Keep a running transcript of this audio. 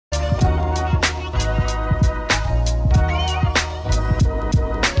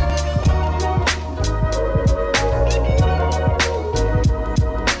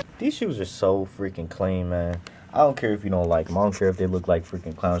shoes are so freaking clean, man. I don't care if you don't like them. I don't care if they look like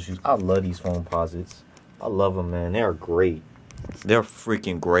freaking clown shoes. I love these Foamposites. I love them, man. They are great. They're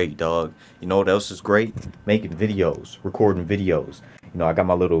freaking great, dog. You know what else is great? Making videos, recording videos. You know, I got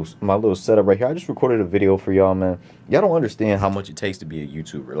my little setup right here. I just recorded a video for y'all, man. Y'all don't understand how much it takes to be a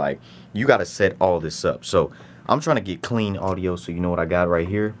YouTuber. Like, you got to set all this up. So, I'm trying to get clean audio, so you know what I got right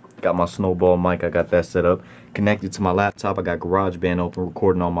here. Got my Snowball mic. I got that set up. Connected to my laptop. I got GarageBand open,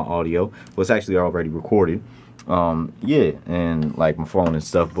 recording all my audio. Well, it's actually already recorded. Yeah, and like my phone and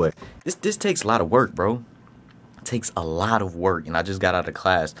stuff. But this takes a lot of work, bro. It takes a lot of work. And I just got out of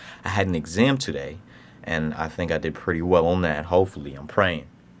class. I had an exam today. And I think I did pretty well on that. Hopefully, I'm praying.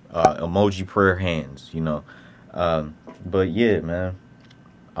 Emoji prayer hands, you know. But yeah, man.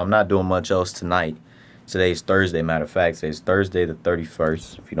 I'm not doing much else tonight. Today's Thursday, matter of fact. Today's Thursday the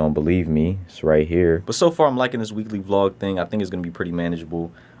 31st. If you don't believe me, it's right here. But so far, I'm liking this weekly vlog thing. I think it's going to be pretty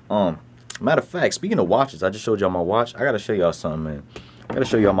manageable. Matter of fact, speaking of watches, I just showed y'all my watch. I got to show y'all something, man. I got to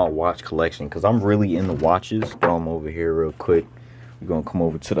show y'all my watch collection because I'm really into watches. Throw them over here real quick. We're going to come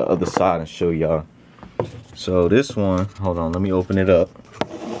over to the other side and show y'all. So this one, hold on, let me open it up.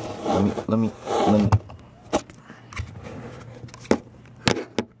 Let me.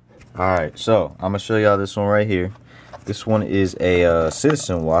 Alright, so I'm gonna show y'all this one right here. This one is a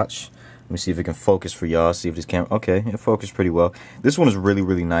Citizen watch. Let me see if it can focus for y'all. See if this camera, okay, it focused pretty well. This one is really,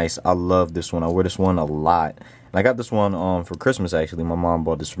 really nice. I love this one. I wear this one a lot. And I got this one for Christmas, actually. My mom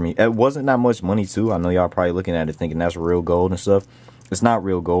bought this for me. It wasn't that much money, too. I know y'all probably looking at it thinking that's real gold and stuff. It's not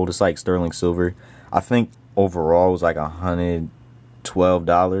real gold. It's like sterling silver. I think overall it was like $112,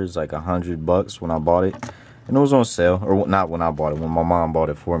 like $100 when I bought it. And it was on sale, or not when I bought it, when my mom bought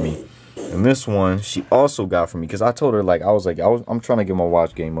it for me. And this one she also got for me because I told her, like, I'm trying to get my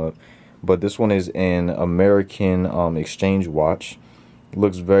watch game up. But this one is an American exchange watch. It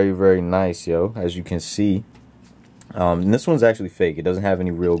looks very, very nice, yo, as you can see. And this one's actually fake. It doesn't have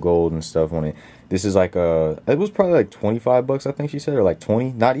any real gold and stuff on it. This is like it was probably like $25, I think she said, or like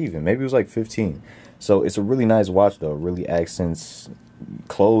 20, not even. Maybe it was like 15. So it's a really nice watch though. It really accents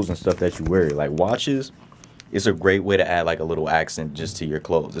clothes and stuff that you wear. Like watches, it's a great way to add like a little accent just to your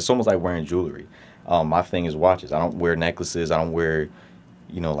clothes. It's almost like wearing jewelry. My thing is watches. I don't wear necklaces. I don't wear,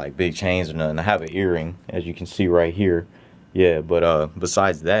 you know, like big chains or nothing. I have an earring, as you can see right here. Yeah, but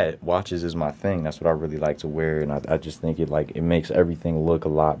besides that, watches is my thing. That's what I really like to wear, and I just think it makes everything look a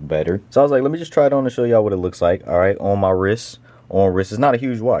lot better. So I was like, let me just try it on to show y'all what it looks like. All right, on my wrist, It's not a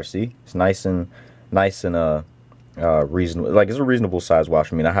huge watch. See, it's nice and reasonable. Like, it's a reasonable size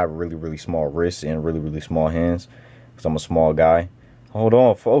watch. I mean, I have really, really small wrists and really, really small hands because I'm a small guy. Hold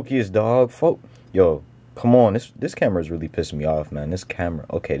on, focus, dog. Yo, come on. This camera is really pissing me off, man. This camera.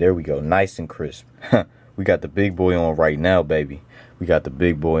 Okay, there we go. Nice and crisp. We got the big boy on right now, baby. We got the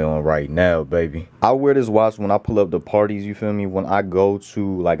big boy on right now, baby. I wear this watch when I pull up to parties, you feel me? When I go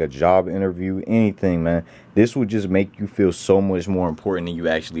to like a job interview, anything, man. This would just make you feel so much more important than you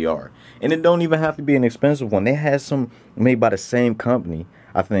actually are. And it don't even have to be an expensive one. They had some made by the same company.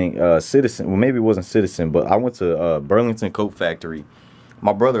 I think Citizen, well, maybe it wasn't Citizen, but I went to Burlington Coat Factory.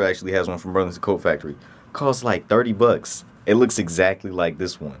 My brother actually has one from Burlington Coat Factory. Costs like $30. It looks exactly like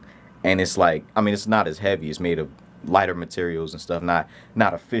this one. And it's like, I mean, it's not as heavy. It's made of lighter materials and stuff, not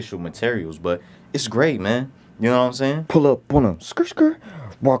official materials, but it's great, man. You know what I'm saying? Pull up on them, skr,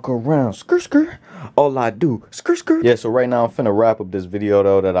 walk around, skr, all I do, skr. Yeah, so right now I'm finna wrap up this video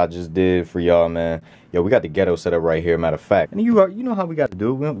though that I just did for y'all, man. Yo, we got the ghetto set up right here, matter of fact. And you know how we got to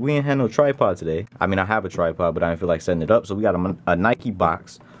do. We ain't had no tripod today. I mean, I have a tripod, but I didn't feel like setting it up, so we got a Nike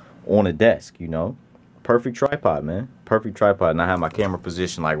box on a desk, you know. Perfect tripod, man. Perfect tripod. And I have my camera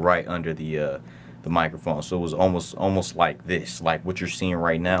positioned like right under the microphone, so it was almost like this, like what you're seeing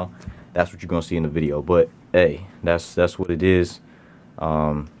right now. That's what you're gonna see in the video. But hey, that's what it is.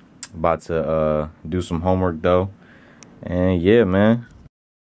 About to do some homework though, and yeah, man.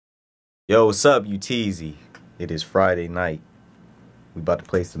 Yo, what's up, you teasy? It is Friday night. We about to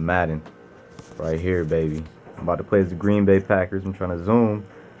play some Madden right here, baby. I'm about to play as the Green Bay Packers. I'm trying to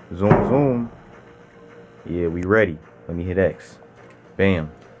zoom. Yeah, we ready. Let me hit X.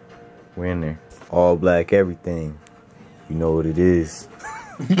 Bam. We're in there. All black everything. You know what it is.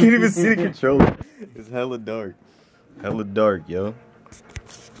 You can't even see the controller. It's hella dark. Hella dark, yo.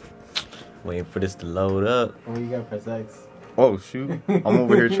 Waiting for this to load up. Oh, you gotta press X. Oh, shoot. I'm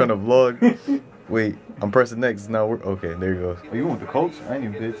over here trying to vlog. Wait, I'm pressing X. Now we're okay. There you go. Oh, you want the Colts? I ain't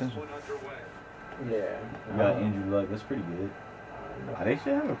even pay attention. Yeah. You got Andrew Luck. That's pretty good. They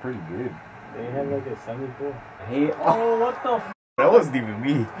should have a pretty good. They have like a 74. Hey, oh, what the f? That wasn't even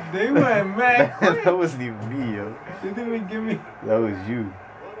me. They went mad. That wasn't even me, yo. They didn't even give me. That was you.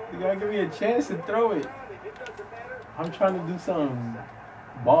 You gotta give me a chance to throw it. I'm trying to do something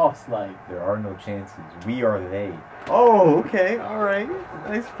boss like. There are no chances. We are they. Oh, okay. All right.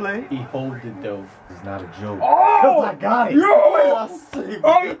 Nice play. He hold the dope. It's not a joke. Oh! I got it. Yo!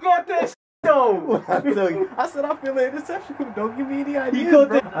 Oh, you got that though. I tell you. I said I feel an interception. Don't give me any ideas, He caught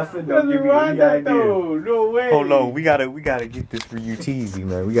bro. that. I said don't give me any that ideas. though. No way. Hold on. We gotta get this for UTZ,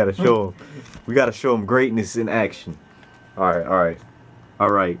 man. We gotta show him. We gotta show him greatness in action. All right.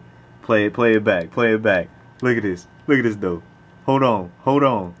 Play it back. Look at this though. Hold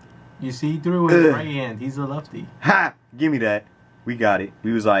on. You see, he threw with his right hand. He's a lefty. Ha! Give me that. We got it.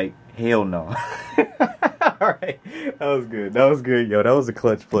 We was like, hell no. Alright. That was good, yo. That was a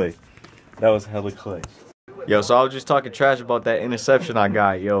clutch play. That was hella clutch. Yo, so I was just talking trash about that interception I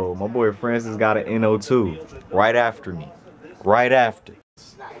got. Yo, my boy Francis got an NO2 right after me. Right after.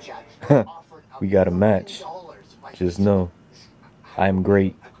 We got a match. Just know, I'm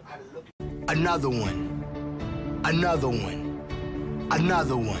great. Another one.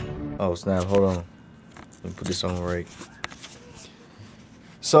 Oh snap, hold on. Let me put this on right.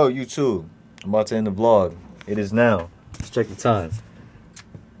 So YouTube, I'm about to end the vlog. It is now, let's check the time.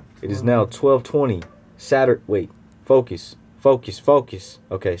 It is now 12:20. Saturday, wait, focus.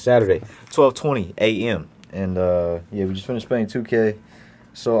 Okay, Saturday, 12:20 a.m. And yeah, we just finished playing 2K.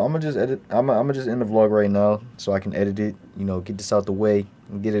 So I'm gonna just edit, I'm gonna just end the vlog right now so I can edit it, you know, get this out the way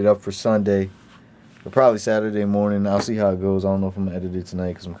and get it up for Sunday. Or probably Saturday morning. I'll see how it goes. I don't know if I'm gonna edit it tonight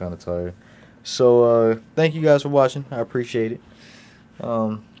because I'm kind of tired. So thank you guys for watching. I appreciate it.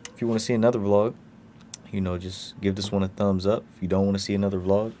 If you want to see another vlog, you know, just give this one a thumbs up. If you don't want to see another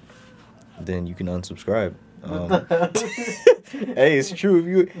vlog, then you can unsubscribe. Hey, it's true. If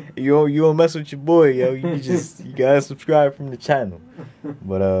you don't mess with your boy, yo, you gotta subscribe from the channel.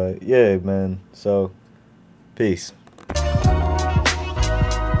 But yeah, man. So peace.